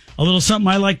a little something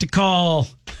I like to call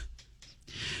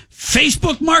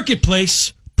Facebook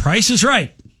Marketplace. Price is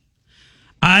Right.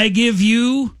 I give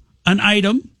you an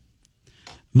item.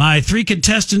 My 3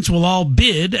 contestants will all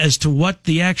bid as to what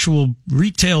the actual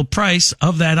retail price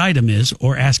of that item is,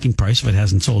 or asking price if it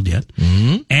hasn't sold yet.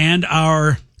 Mm-hmm. And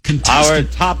our contestant,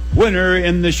 our top winner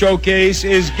in the showcase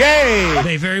is Gay.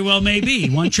 They very well may be.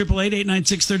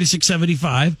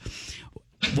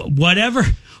 1-888-896-3675. Whatever.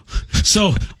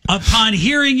 So upon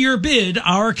hearing your bid,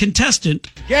 our contestant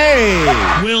Gay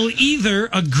will either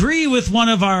agree with one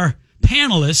of our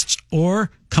panelists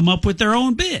or come up with their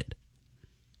own bid.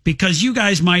 Because you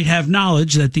guys might have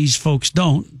knowledge that these folks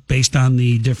don't, based on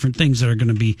the different things that are going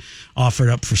to be offered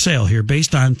up for sale here,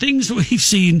 based on things that we've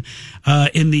seen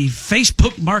in the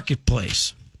Facebook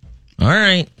Marketplace. All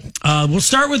right. We'll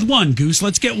start with one, Goose.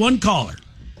 Let's get one caller.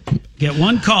 Get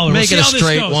one caller. Make it a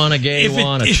straight one, a gay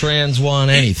one, a trans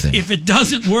one, anything. If it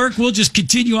doesn't work, we'll just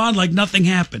continue on like nothing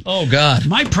happened. Oh, God.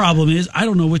 My problem is I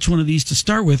don't know which one of these to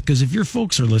start with, because if your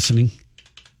folks are listening...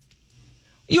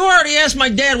 You already asked my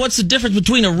dad what's the difference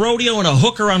between a rodeo and a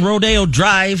hooker on Rodeo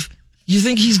Drive. You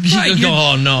think he's right,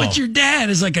 oh, no. But your dad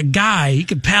is like a guy. He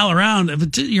could pal around.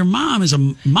 But your mom is a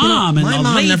mom. My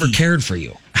mom lady. never cared for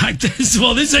you.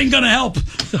 Well, this ain't going to help.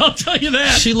 I'll tell you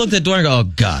that. She looked at the door and go, oh,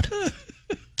 God.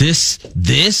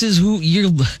 This is who you're...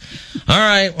 All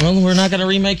right, well, we're not going to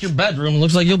remake your bedroom.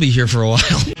 Looks like you'll be here for a while.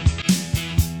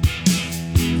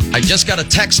 I just got a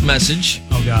text message.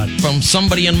 Oh, God. From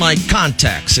somebody in my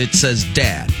contacts. It says,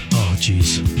 Dad. Oh,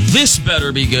 jeez. This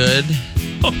better be good.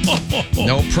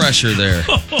 No pressure there.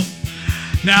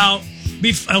 Now,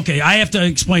 okay, I have to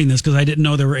explain this because I didn't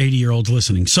know there were 80-year-olds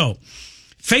listening. So,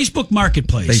 Facebook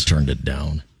Marketplace. They turned it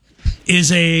down. Is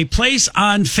a place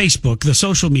on Facebook, the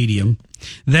social medium,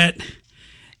 that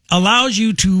allows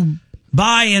you to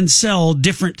buy and sell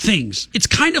different things. It's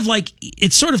kind of like,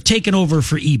 it's sort of taken over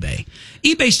for eBay.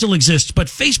 eBay still exists, but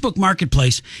Facebook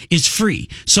Marketplace is free.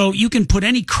 So you can put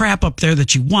any crap up there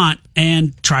that you want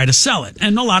and try to sell it.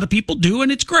 And a lot of people do,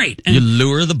 and it's great. And, you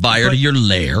lure the buyer to your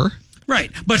lair. Right.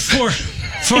 But for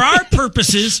our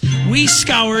purposes, we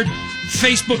scoured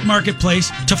Facebook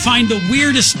Marketplace to find the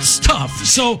weirdest stuff.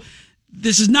 So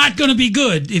this is not going to be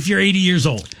good if you're 80 years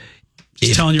old.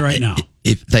 Just telling you right now.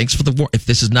 Thanks for the warning. If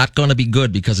this is not going to be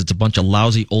good because it's a bunch of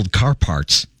lousy old car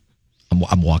parts,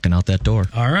 I'm walking out that door.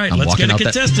 All right, let's get a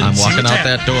contestant. I'm walking out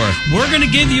that door. We're going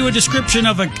to give you a description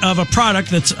of a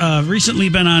product that's recently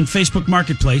been on Facebook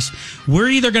Marketplace. We're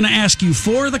either going to ask you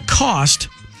for the cost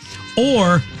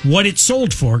or what it's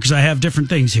sold for, because I have different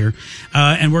things here.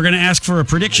 And we're going to ask for a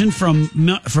prediction from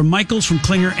Michaels, from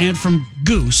Klinger, and from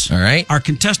Goose. All right. Our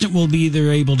contestant will be either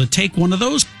able to take one of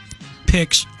those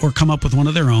picks or come up with one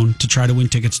of their own to try to win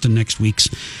tickets to next week's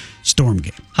Storm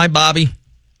game. Hi, Bobby.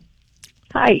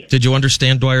 Hi. Did you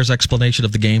understand Dwyer's explanation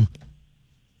of the game?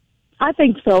 I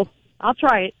think so. I'll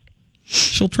try it.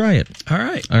 She'll try it. All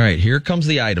right. All right, here comes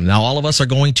the item. Now, all of us are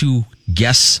going to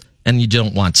guess, and you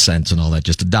don't want cents and all that,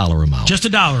 just a dollar amount. Just a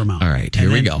dollar amount. All right, here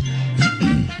we go.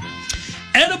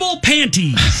 Edible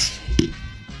panties.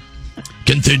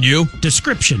 Continue.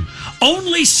 Description.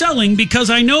 Only selling because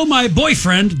I know my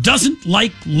boyfriend doesn't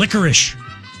like licorice.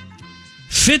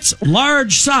 Fits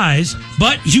large size,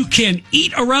 but you can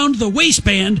eat around the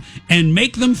waistband and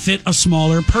make them fit a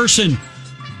smaller person.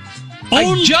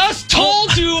 I just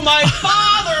told you my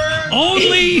father!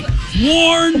 Only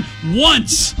worn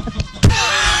once.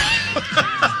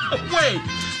 Wait.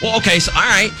 Well, okay, so all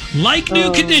right. Like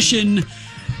new condition.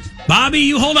 Bobby,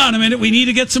 you hold on a minute. We need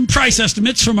to get some price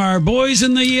estimates from our boys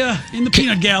in the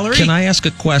peanut gallery. Can I ask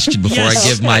a question before yes, I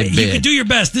give my bid? You can do your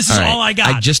best. This is all I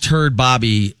got. I just heard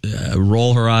Bobby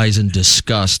roll her eyes in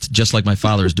disgust, just like my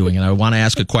father is doing, and I want to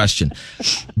ask a question.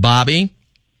 Bobby?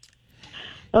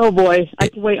 Oh, boy. I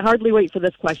can hardly wait for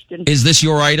this question. Is this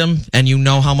your item, and you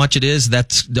know how much it is?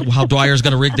 That's how Dwyer's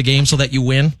going to rig the game so that you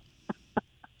win?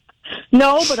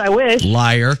 No, but I wish.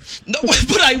 Liar. No,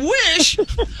 but I wish.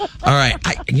 All right.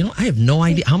 I have no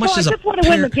idea. How much I just want to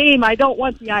win the game. I don't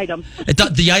want the item.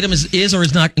 The item is or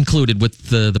is not included with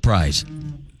the prize?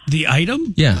 The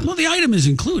item? Yeah. Well, the item is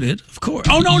included, of course.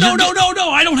 Oh, no.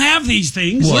 I don't have these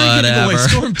things. Whatever. We're giving away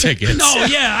storm tickets. No,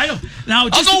 yeah, I don't. Now,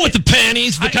 I'll go with the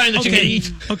panties, the kind that you can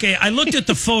eat. Okay, I looked at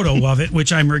the photo of it,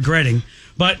 which I'm regretting.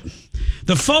 But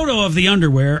the photo of the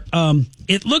underwear,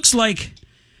 it looks like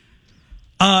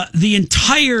the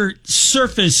entire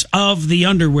surface of the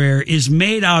underwear is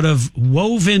made out of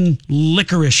woven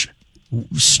licorice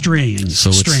strands. So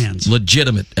it's strands.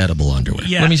 legitimate edible underwear.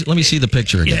 Yeah. Let me see the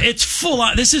picture Yeah, again. it's full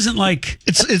on. This isn't like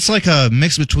It's like a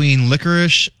mix between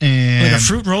licorice and a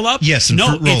fruit roll up. Yes, and no,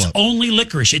 fruit roll it's up. only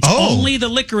licorice. It's Oh. only the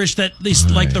licorice that is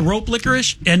like the rope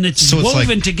licorice, and it's So it's woven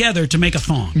like- together to make a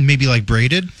thong. Maybe like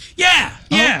braided. Yeah.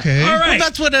 Okay. All Well, right.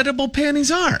 That's what edible panties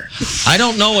are. I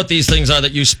don't know what these things are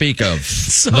that you speak of.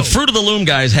 The Fruit of the Loom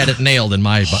guys had it nailed in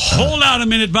my. Hold on a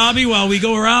minute, Bobby, while we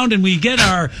go around and we get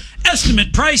our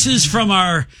estimate prices from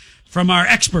our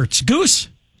experts. Goose,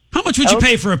 how much would you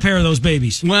pay for a pair of those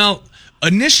babies? Well,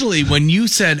 initially, when you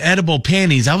said edible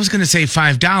panties, I was going to say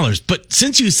 $5. But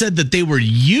since you said that they were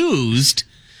used,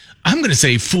 I'm going to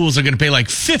say fools are going to pay like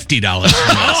 $50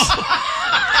 for this.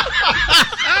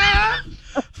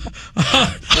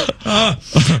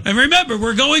 And remember,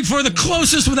 we're going for the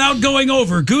closest without going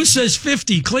over. Goose says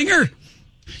 50. Klinger?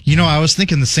 You know, I was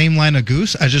thinking the same line of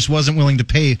Goose. I just wasn't willing to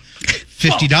pay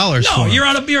 $50 No, for it. you're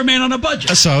a man on a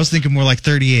budget. So I was thinking more like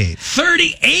 38.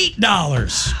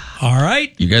 $38. All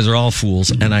right. You guys are all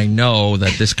fools, and I know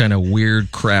that this kind of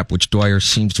weird crap, which Dwyer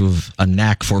seems to have a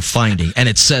knack for finding, and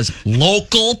it says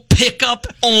local pickup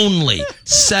only,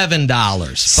 $7.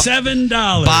 $7.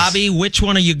 Bobby, which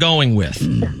one are you going with?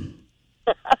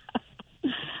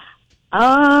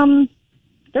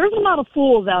 There's a lot of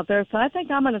fools out there, so I think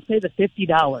I'm going to say the $50.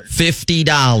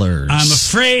 $50. I'm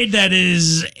afraid that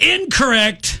is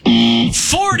incorrect.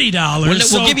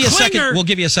 $40. We'll give you a second. We'll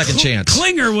give you a second chance.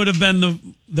 Klinger would have been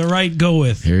the right go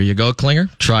with. Here you go, Klinger.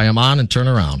 Try them on and turn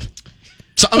around.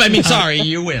 So, sorry,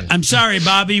 you win. I'm sorry,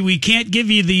 Bobby. We can't give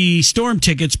you the Storm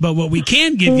tickets, but what we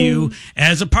can give you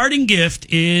as a parting gift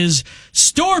is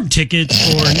Storm tickets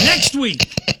for next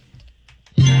week.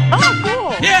 Oh,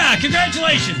 cool. Yeah,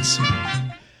 congratulations.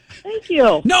 Thank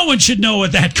you. No one should know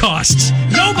what that costs.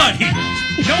 Nobody.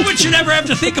 No one should ever have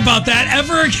to think about that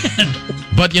ever again.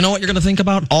 But you know what you're going to think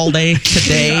about all day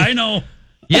today? I know.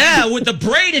 Yeah, with the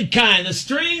braided kind, the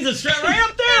strings, right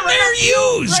up there. They're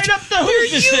used. Right up the They're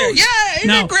hooves there. used. Yeah, isn't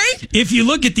Now, that great? if you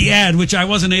look at the ad, which I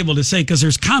wasn't able to say because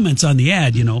there's comments on the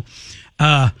ad,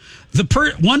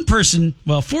 one person,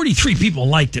 43 people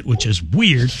liked it, which is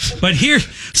weird. But here,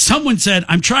 someone said,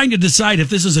 I'm trying to decide if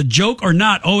this is a joke or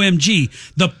not. OMG.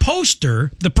 The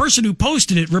person who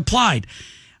posted it replied,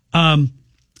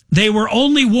 they were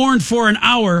only worn for an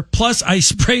hour, plus I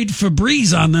sprayed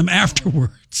Febreze on them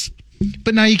afterwards.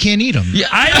 But now you can't eat them. Yeah,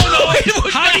 I don't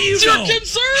know. How do you That's know? your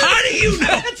concern. How do you know?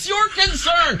 That's your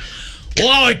concern.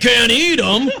 Well, I can't eat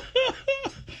them.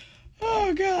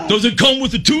 Oh, God. Does it come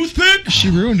with a toothpick? She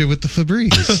ruined it with the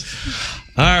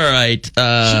Febreze. All right.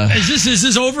 Is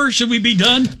this over? Should we be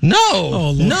done? No.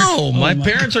 Lord. No. My my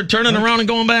parents are turning around and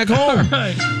going back home.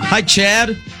 Right. Hi,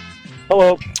 Chad.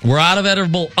 Hello. We're out of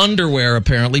edible underwear,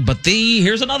 apparently, but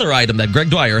here's another item that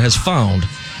Greg Dwyer has found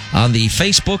on the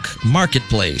Facebook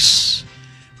Marketplace.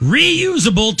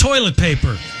 Reusable toilet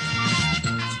paper.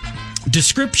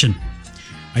 Description.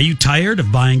 Are you tired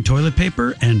of buying toilet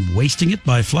paper and wasting it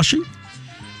by flushing?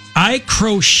 I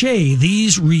crochet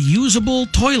these reusable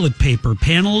toilet paper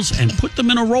panels and put them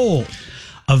in a roll.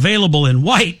 Available in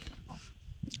white,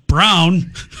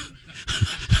 brown,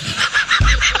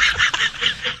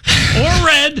 or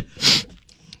red.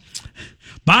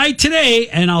 Buy today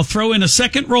and I'll throw in a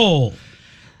second roll.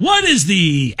 What is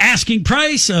the asking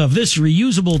price of this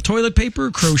reusable toilet paper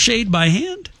crocheted by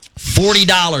hand?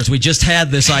 $40. We just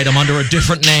had this item under a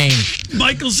different name.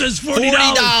 Michael says $40.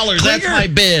 $40. That's my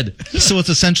bid. So it's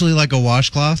essentially like a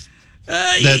washcloth?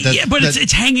 Yeah, but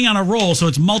it's hanging on a roll, so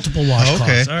it's multiple washcloths.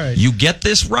 Okay. All right. You get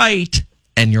this right,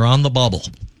 and you're on the bubble.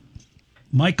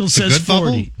 Michael says good bubble?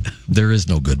 40. There is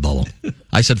no good bubble.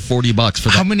 I said $40 for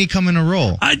that. How many come in a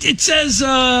roll? It says,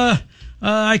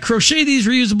 I crochet these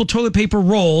reusable toilet paper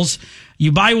rolls.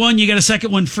 You buy one, you get a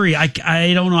second one free. I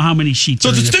don't know how many sheets So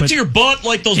are does in it it, stick but to your butt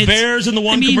like those it's- bears in the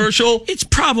one I mean, commercial? It's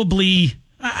probably...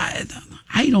 I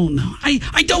don't know. I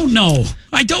don't know.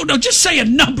 I don't know. Just say a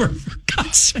number, for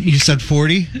God's sake. You said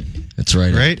 40? That's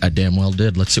right. Right? I damn well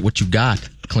did. Let's see what you got,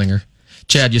 Klinger.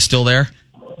 Chad, you still there?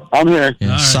 I'm here.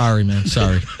 Yeah, sorry, man.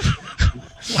 Sorry.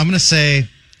 I'm going to say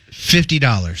 $50.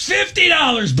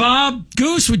 $50, Bob.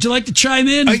 Goose, would you like to chime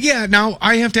in? Yeah, now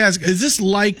I have to ask, is this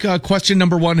like question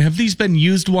number one? Have these been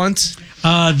used once?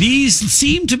 These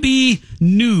seem to be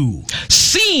new.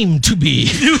 Seem to be.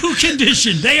 New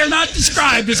condition. They are not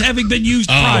described as having been used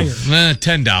prior.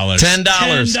 $10.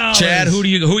 $10. Chad, who are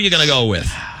you going to go with?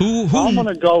 Who? I'm going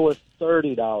to go with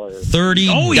 $30. $30.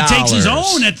 Oh, he takes his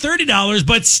own at $30,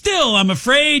 but still, I'm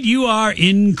afraid you are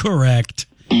incorrect.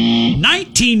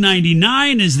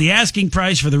 $19.99 is the asking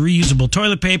price for the reusable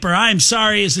toilet paper. I'm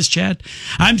sorry, is this Chad?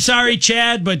 I'm sorry,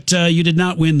 Chad, but you did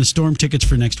not win the Storm tickets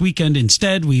for next weekend.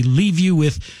 Instead, we leave you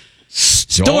with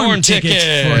Storm tickets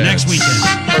for next weekend.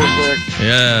 Perfect.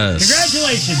 Yes.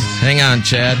 Congratulations. Hang on,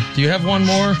 Chad. Do you have one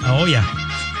more? Oh, yeah.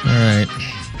 All right.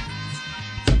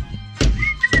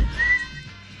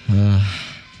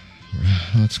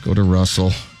 Let's go to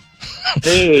Russell.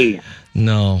 Hey,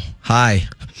 No. Hi.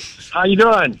 how you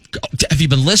doing? Have you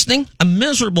been listening? I'm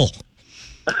miserable.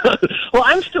 Well,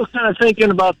 I'm still kind of thinking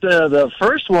about the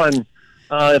first one.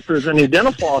 If there's any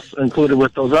dental floss included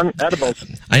with those edibles.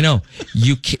 I know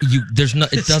you. There's no.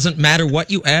 It doesn't matter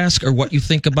what you ask or what you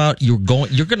think about. You're going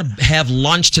to have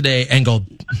lunch today and go.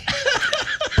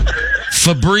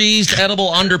 Febreze edible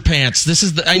underpants. This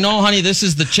is the. I know, honey. This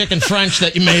is the chicken French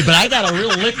that you made, but I got a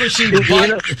real licoricey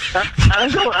butt.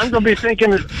 I'm going to be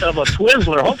thinking of a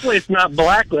Twizzler. Hopefully, it's not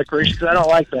black licorice because I don't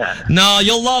like that. No,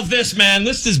 you'll love this, man.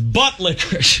 This is butt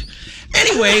licorice.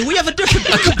 Anyway, we have a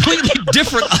completely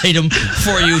different item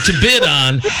for you to bid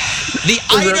on. The Is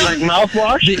item, it like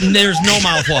mouthwash? there's no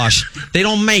mouthwash. They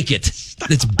don't make it.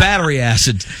 It's battery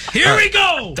acid. Here we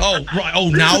go. Oh, right. Oh,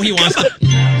 now he wants to.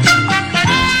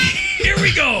 Here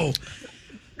we go.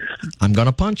 I'm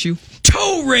gonna punch you.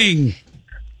 Toe ring.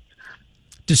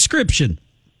 Description.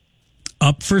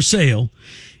 Up for sale.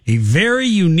 A very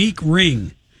unique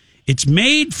ring. It's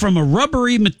made from a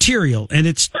rubbery material, and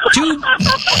it's too...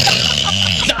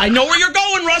 I know where you're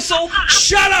going, Russell.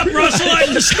 Shut up, Russell.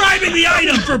 I'm describing the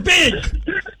item for bid. Is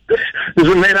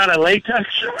it made out of latex?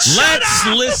 Let's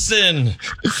listen.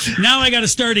 Now I got to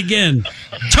start again.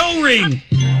 Toe ring.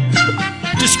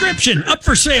 Description. Up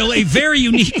for sale, a very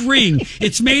unique ring.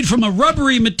 It's made from a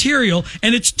rubbery material,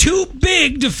 and it's too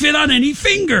big to fit on any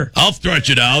finger. I'll stretch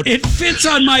it out. It fits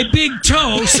on my big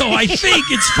toe, so I think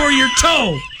it's for your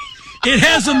toe. It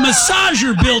has a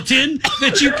massager built in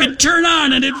that you can turn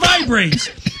on and it vibrates.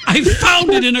 I found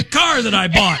it in a car that I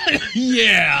bought.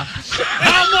 Yeah.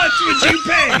 How much would you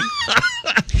pay?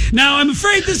 Now, I'm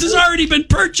afraid this has already been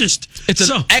purchased. It's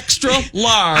an extra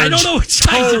large I don't know what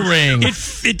size toe ring.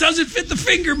 It doesn't fit the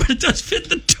finger, but it does fit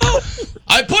the toe.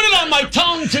 I put it on my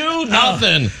tongue, too.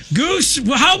 Nothing. Goose,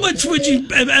 how much would you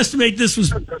estimate this was?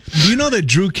 Do you know that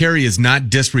Drew Carey is not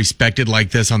disrespected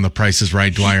like this on The Price is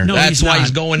Right, Dwyer? No, That's he's why not.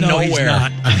 he's going No, nowhere. he's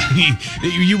not.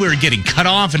 You were getting cut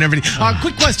off and everything.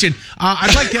 Quick question.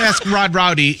 I'd like to ask Rod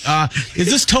Rowdy, is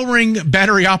this toe ring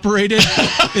battery operated?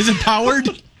 Is it powered?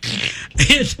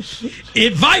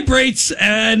 It vibrates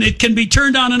and it can be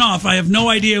turned on and off. I have no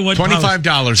idea what. $25.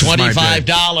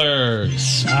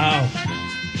 $25. Wow.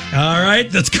 All right,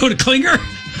 let's go to Klinger.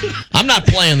 I'm not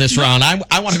playing this round.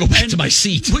 I want to go back to my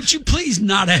seat. Would you please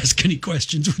not ask any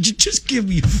questions? Would you just give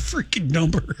me a freaking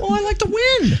number? Oh, I like to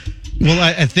win. Well,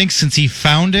 I think since he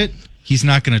found it, he's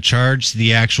not going to charge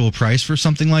the actual price for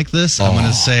something like this. I'm going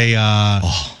to say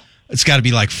it's got to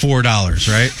be like $4,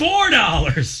 right?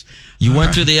 $4. You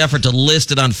went through the effort to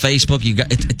list it on Facebook. You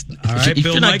got it. All right, if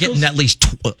Bill you're not Michaels? getting at least,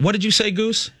 what did you say,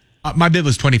 Goose? My bid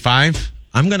was $25.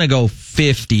 I'm going to go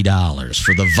 $50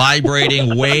 for the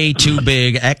vibrating, way too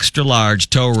big, extra large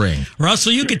toe ring.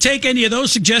 Russell, you could take any of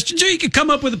those suggestions, or you could come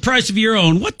up with a price of your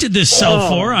own. What did this sell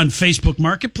for on Facebook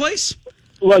Marketplace?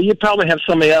 Well, you probably have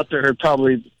somebody out there who'd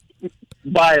probably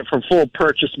buy it for full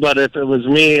purchase, but if it was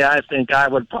me, I think I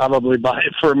would probably buy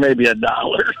it for maybe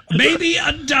 $1. Maybe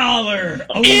 $1.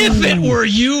 Oh. If it were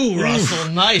you, Russell.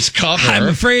 Nice cover. I'm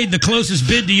afraid the closest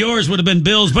bid to yours would have been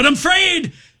Bill's, but I'm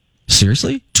afraid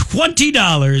Seriously?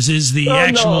 $20 is the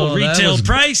actual no. retail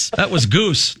price. That was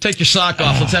Goose. Take your sock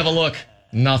off. Let's have a look.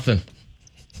 Nothing.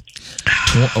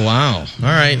 Wow. All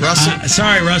right, Russell.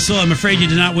 Sorry, Russell. I'm afraid you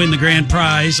did not win the grand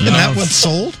prize. And that one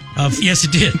sold? Yes,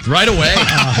 it did. Right away.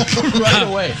 Right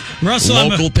away. Russell,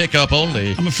 Local pickup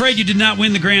only. I'm afraid you did not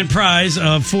win the grand prize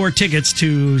of 4 tickets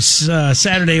to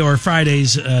Saturday or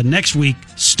Friday's next week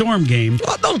Storm game.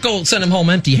 Well, don't go send him home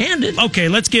empty-handed. Okay,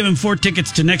 let's give him 4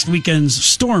 tickets to next weekend's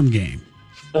Storm game.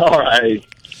 All right.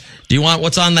 Do you want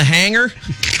what's on the hanger?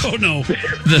 Oh, no.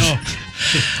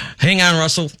 Hang on,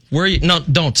 Russell. Where you? No,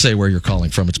 don't say where you're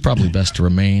calling from. It's probably best to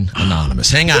remain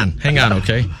anonymous. Hang on,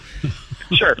 okay?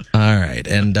 Sure. All right,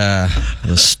 and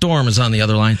the Storm is on the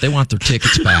other line. They want their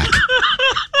tickets back.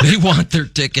 They want their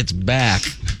tickets back.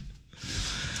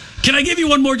 Can I give you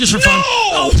one more just for fun?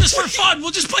 Oh, just for fun.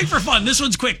 We'll just play for fun. This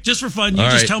one's quick, just for fun. You All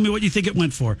just right. tell me what you think it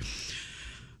went for.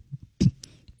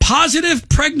 Positive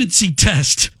pregnancy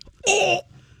test. Oh,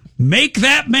 make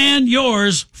that man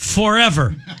yours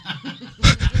forever.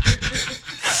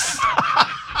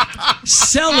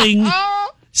 Selling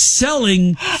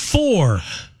 4.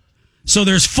 So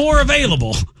there's 4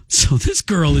 available. So this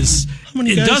girl is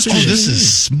many guys industrious. Oh, this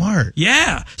is smart.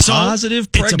 Yeah. So Positive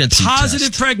pregnancy it's a positive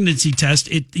test. pregnancy test.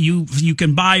 You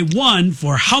can buy one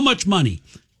for how much money?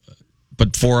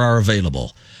 But 4 are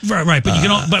available. Right.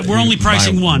 But but we're only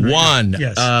pricing Buy one. Right one. now.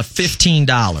 Yes. $15.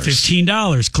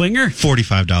 $15. Klinger.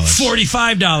 $45.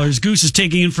 $45. Goose is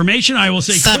taking information. I will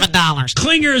say $7.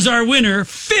 Klinger is our winner.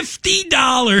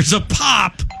 $50 a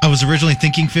pop. I was originally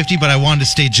thinking 50, but I wanted to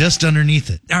stay just underneath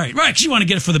it. All right. Because you want to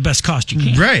get it for the best cost you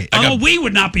can. Right. Although we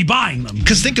would not be buying them.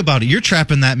 Because think about it, you're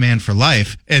trapping that man for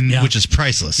life, which is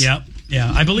priceless. Yeah.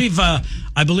 I believe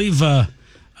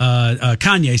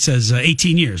Kanye says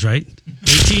 18 years, right?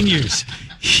 18 years.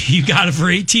 You got it for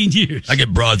 18 years. I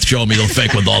get broads showing me they'll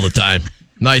fake with all the time.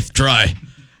 Nice try.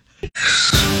 All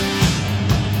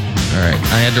right.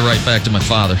 I had to write back to my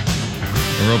father.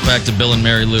 I wrote back to Bill and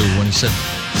Mary Lou when he said,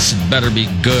 this better be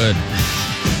good.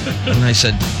 And I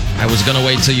said, I was going to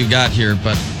wait till you got here,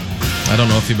 but I don't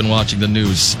know if you've been watching the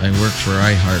news. I work for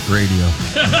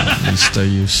iHeartRadio. At least I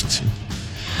used to.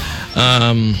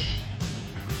 I'm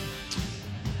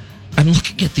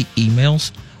looking at the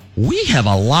emails. We have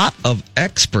a lot of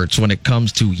experts when it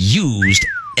comes to used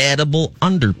edible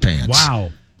underpants.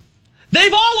 Wow.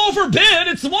 They've all overbid.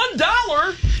 It's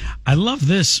 $1. I love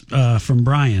this from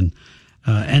Brian.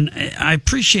 And I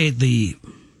appreciate the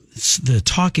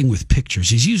talking with pictures.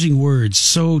 He's using words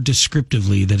so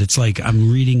descriptively that it's like I'm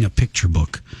reading a picture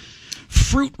book.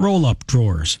 Fruit roll-up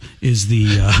drawers is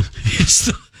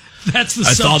that's the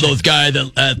I saw subject. those guys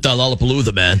at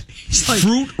Lollapalooza, man. He's like,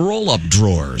 Fruit roll-up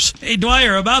drawers. hey,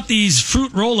 Dwyer, about these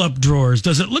fruit roll-up drawers,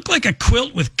 does it look like a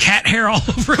quilt with cat hair all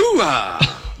over it?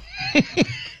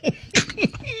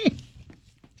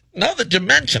 Now that you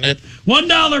mention it.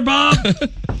 $1, Bob.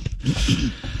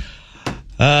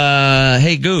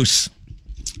 Hey, Goose.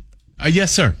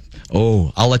 Yes, sir.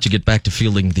 Oh, I'll let you get back to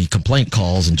fielding the complaint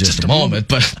calls in just a moment.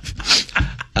 But